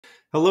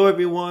Hello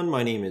everyone,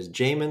 my name is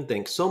Jamin.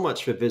 Thanks so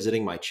much for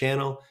visiting my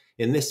channel.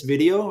 In this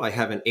video, I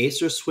have an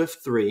Acer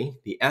Swift 3,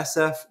 the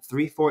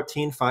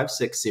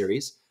SF314-56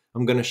 series.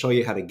 I'm going to show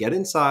you how to get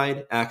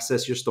inside,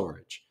 access your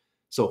storage.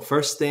 So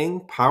first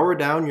thing, power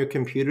down your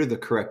computer the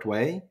correct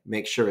way.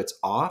 Make sure it's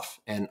off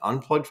and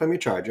unplugged from your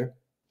charger.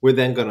 We're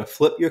then going to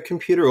flip your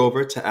computer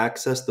over to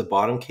access the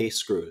bottom case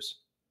screws.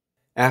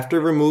 After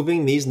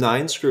removing these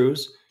 9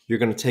 screws, you're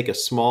going to take a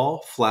small,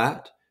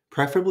 flat,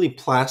 preferably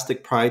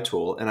plastic pry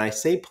tool, and I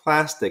say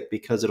plastic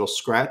because it'll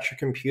scratch your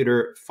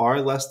computer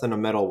far less than a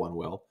metal one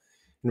will.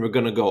 And we're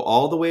going to go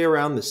all the way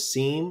around the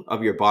seam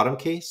of your bottom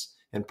case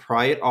and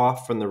pry it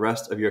off from the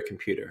rest of your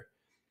computer.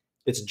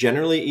 It's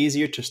generally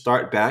easier to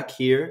start back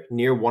here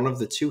near one of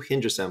the 2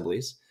 hinge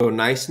assemblies. Go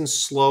nice and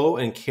slow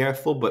and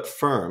careful but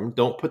firm.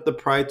 Don't put the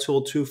pry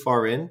tool too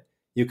far in.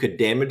 You could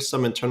damage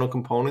some internal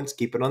components.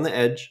 Keep it on the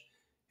edge.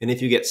 And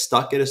if you get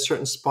stuck at a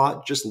certain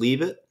spot, just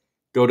leave it.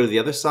 Go to the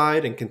other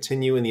side and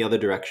continue in the other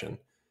direction.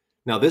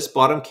 Now this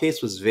bottom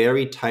case was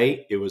very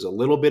tight. It was a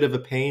little bit of a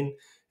pain,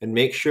 and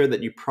make sure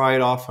that you pry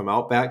it off from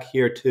out back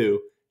here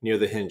too, near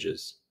the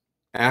hinges.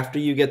 After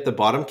you get the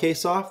bottom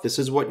case off, this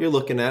is what you're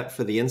looking at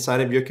for the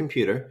inside of your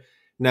computer.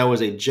 Now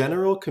as a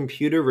general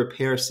computer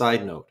repair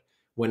side note,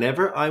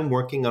 whenever I'm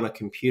working on a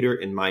computer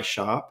in my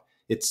shop,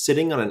 it's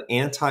sitting on an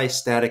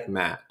anti-static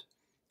mat.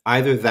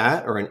 Either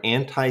that or an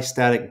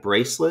anti-static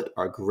bracelet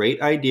are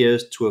great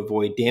ideas to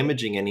avoid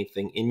damaging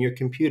anything in your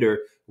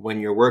computer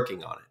when you're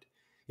working on it.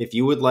 If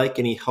you would like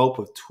any help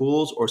with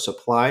tools or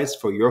supplies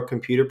for your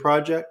computer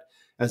project,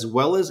 as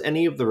well as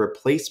any of the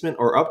replacement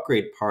or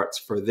upgrade parts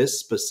for this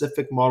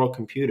specific model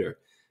computer,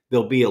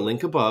 there'll be a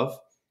link above,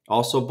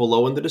 also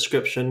below in the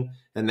description,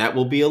 and that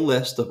will be a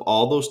list of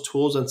all those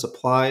tools and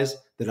supplies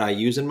that I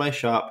use in my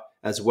shop,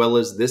 as well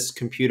as this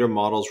computer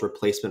model's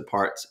replacement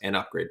parts and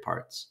upgrade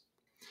parts.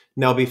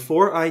 Now,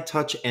 before I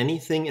touch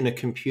anything in a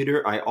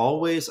computer, I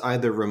always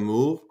either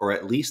remove or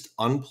at least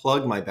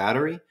unplug my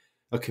battery.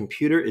 A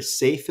computer is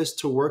safest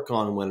to work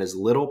on when as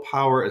little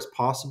power as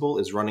possible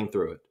is running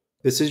through it.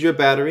 This is your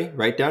battery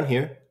right down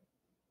here.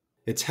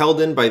 It's held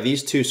in by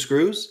these 2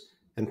 screws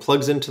and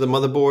plugs into the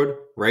motherboard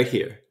right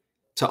here.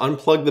 To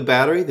unplug the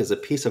battery, there's a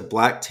piece of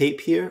black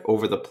tape here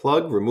over the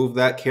plug. Remove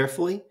that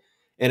carefully.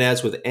 And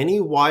as with any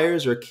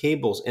wires or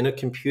cables in a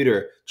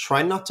computer,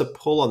 try not to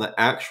pull on the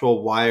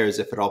actual wires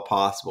if at all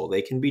possible.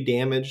 They can be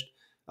damaged.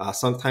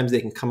 Sometimes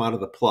they can come out of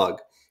the plug.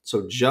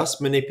 So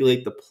just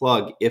manipulate the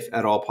plug if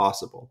at all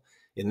possible.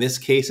 In this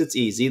case, it's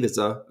easy. There's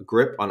a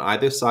grip on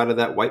either side of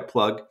that white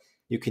plug.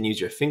 You can use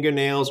your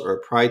fingernails or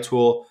a pry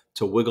tool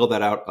to wiggle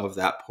that out of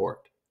that port.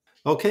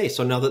 Okay,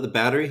 so now that the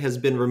battery has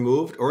been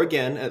removed, or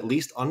again, at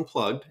least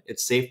unplugged,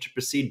 it's safe to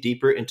proceed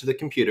deeper into the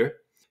computer.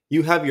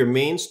 You have your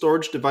main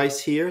storage device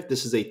here.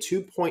 This is a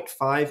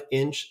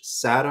 2.5-inch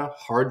SATA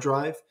hard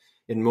drive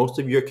in most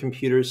of your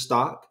computer's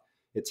stock.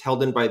 It's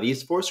held in by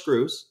these 4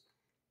 screws.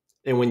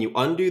 And when you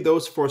undo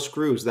those 4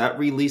 screws, that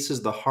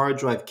releases the hard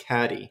drive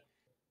caddy.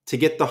 To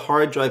get the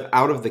hard drive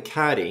out of the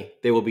caddy,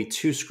 there will be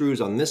 2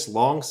 screws on this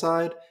long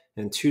side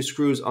and 2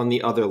 screws on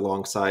the other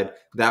long side.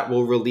 That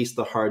will release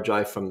the hard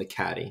drive from the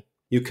caddy.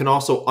 You can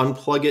also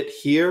unplug it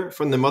here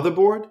from the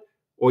motherboard,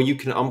 or you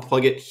can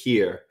unplug it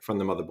here from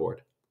the motherboard.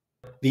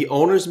 The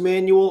owner's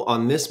manual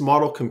on this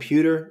model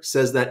computer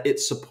says that it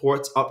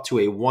supports up to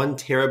a 1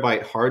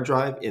 terabyte hard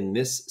drive in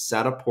this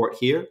SATA port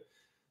here.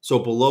 So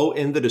below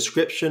in the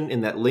description,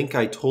 in that link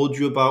I told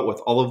you about with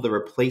all of the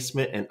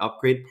replacement and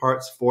upgrade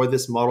parts for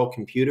this model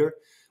computer,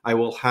 I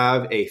will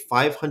have a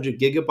 500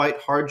 gigabyte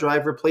hard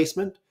drive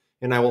replacement,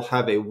 and I will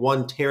have a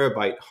 1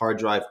 terabyte hard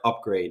drive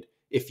upgrade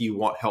if you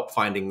want help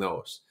finding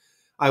those.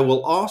 I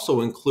will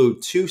also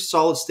include 2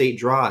 solid state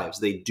drives.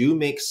 They do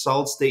make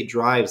solid state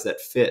drives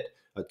that fit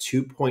a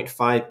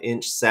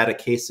 2.5-inch SATA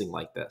casing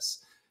like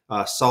this.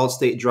 Solid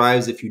state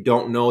drives, if you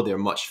don't know, they're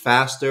much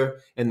faster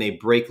and they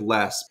break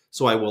less.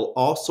 So I will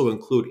also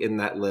include in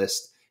that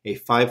list a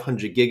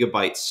 500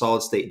 gigabyte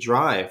solid state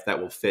drive that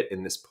will fit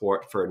in this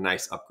port for a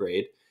nice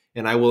upgrade.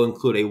 And I will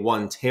include a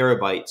 1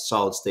 terabyte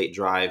solid state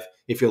drive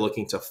if you're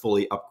looking to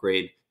fully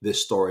upgrade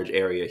this storage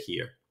area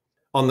here.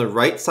 On the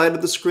right side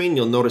of the screen,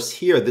 you'll notice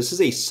here, this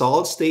is a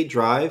solid state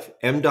drive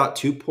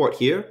M.2 port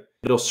here.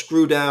 It'll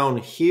screw down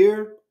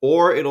here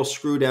or it'll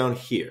screw down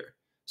here.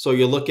 So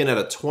you're looking at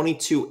a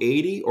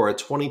 2280 or a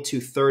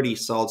 2230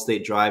 solid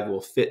state drive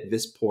will fit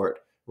this port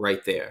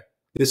right there.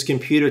 This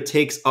computer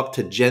takes up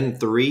to Gen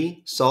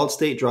 3 solid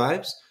state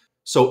drives.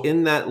 So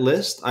in that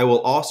list, I will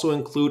also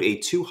include a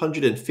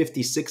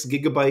 256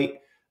 gigabyte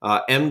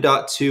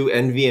M.2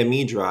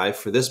 NVMe drive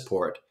for this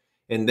port.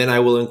 And then I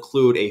will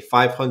include a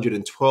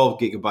 512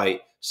 gigabyte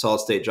solid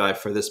state drive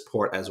for this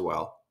port as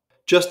well.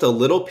 Just a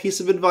little piece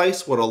of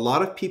advice, what a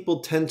lot of people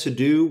tend to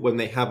do when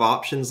they have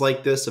options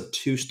like this of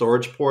 2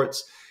 storage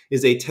ports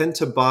is they tend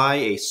to buy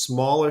a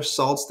smaller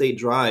solid state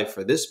drive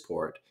for this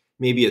port,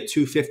 maybe a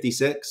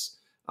 256,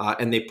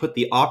 and they put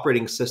the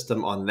operating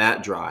system on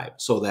that drive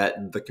so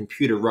that the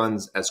computer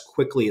runs as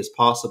quickly as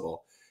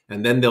possible.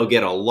 And then they'll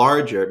get a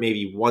larger,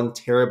 maybe 1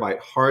 terabyte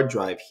hard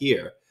drive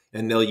here,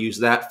 and they'll use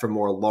that for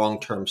more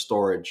long-term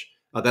storage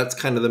That's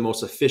kind of the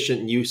most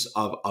efficient use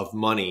of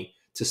money,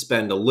 to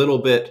spend a little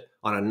bit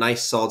on a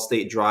nice solid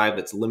state drive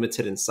that's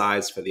limited in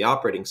size for the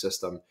operating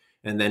system,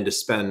 and then to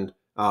spend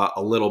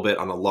a little bit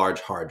on a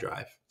large hard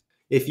drive.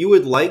 If you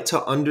would like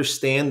to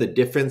understand the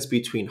difference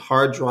between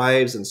hard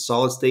drives and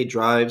solid state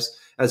drives,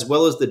 as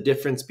well as the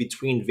difference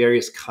between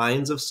various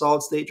kinds of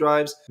solid state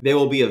drives, there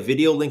will be a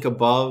video link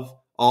above,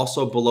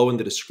 also below in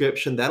the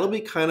description. That'll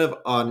be kind of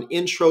an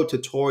intro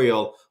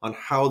tutorial on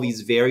how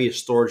these various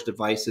storage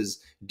devices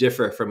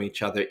differ from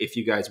each other if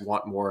you guys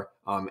want more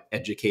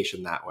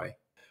education that way.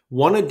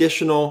 One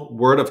additional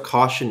word of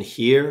caution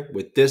here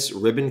with this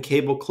ribbon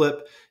cable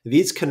clip: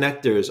 these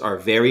connectors are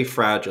very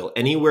fragile.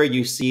 Anywhere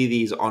you see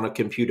these on a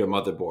computer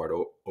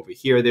motherboard, over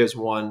here there's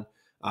one,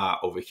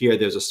 over here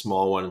there's a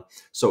small one.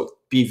 So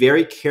be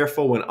very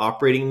careful when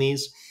operating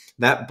these.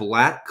 That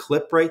black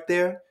clip right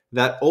there,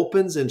 that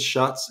opens and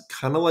shuts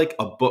kind of like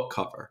a book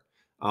cover.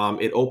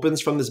 It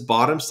opens from this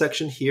bottom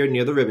section here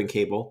near the ribbon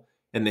cable,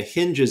 and the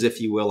hinges,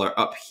 if you will, are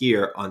up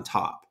here on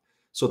top.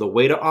 So the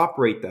way to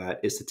operate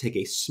that is to take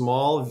a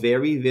small,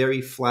 very, very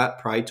flat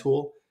pry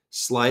tool,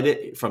 slide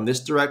it from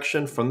this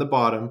direction from the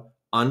bottom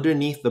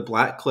underneath the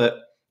black clip,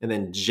 and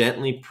then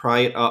gently pry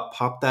it up,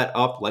 pop that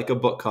up like a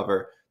book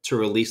cover to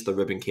release the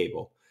ribbon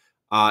cable.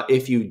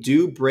 If you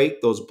do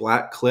break those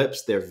black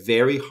clips, they're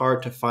very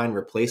hard to find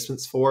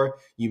replacements for.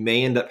 You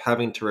may end up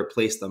having to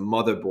replace the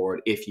motherboard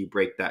if you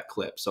break that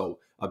clip. So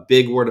a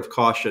big word of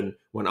caution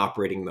when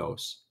operating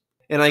those.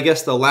 And I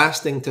guess the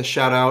last thing to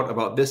shout out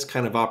about this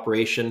kind of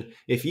operation: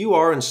 if you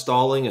are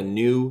installing a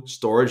new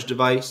storage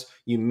device,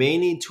 you may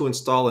need to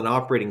install an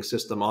operating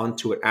system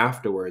onto it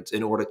afterwards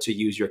in order to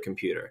use your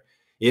computer.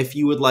 If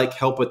you would like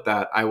help with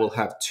that, I will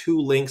have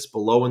 2 links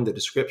below in the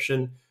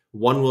description.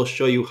 One will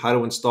show you how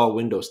to install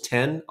Windows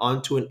 10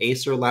 onto an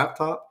Acer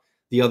laptop.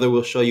 The other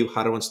will show you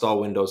how to install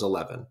Windows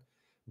 11.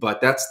 But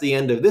that's the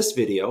end of this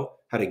video: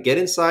 how to get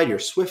inside your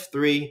Swift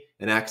 3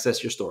 and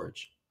access your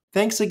storage.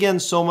 Thanks again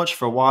so much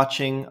for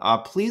watching.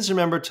 Please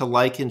remember to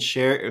like and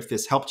share if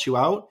this helped you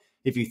out,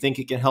 if you think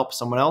it can help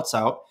someone else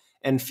out.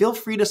 And feel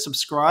free to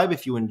subscribe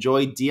if you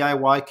enjoy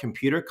DIY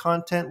computer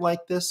content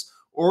like this,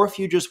 or if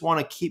you just want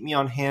to keep me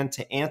on hand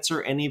to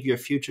answer any of your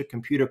future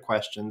computer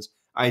questions.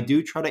 I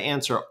do try to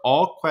answer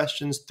all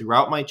questions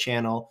throughout my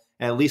channel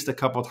at least a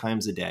couple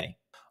times a day.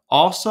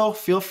 Also,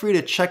 feel free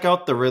to check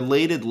out the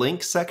related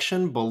links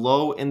section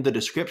below in the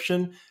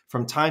description.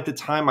 From time to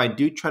time, I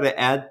do try to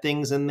add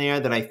things in there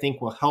that I think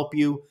will help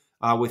you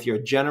with your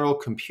general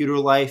computer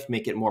life,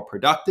 make it more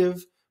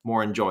productive,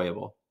 more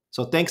enjoyable.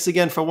 So thanks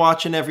again for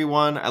watching,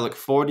 everyone. I look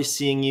forward to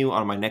seeing you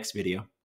on my next video.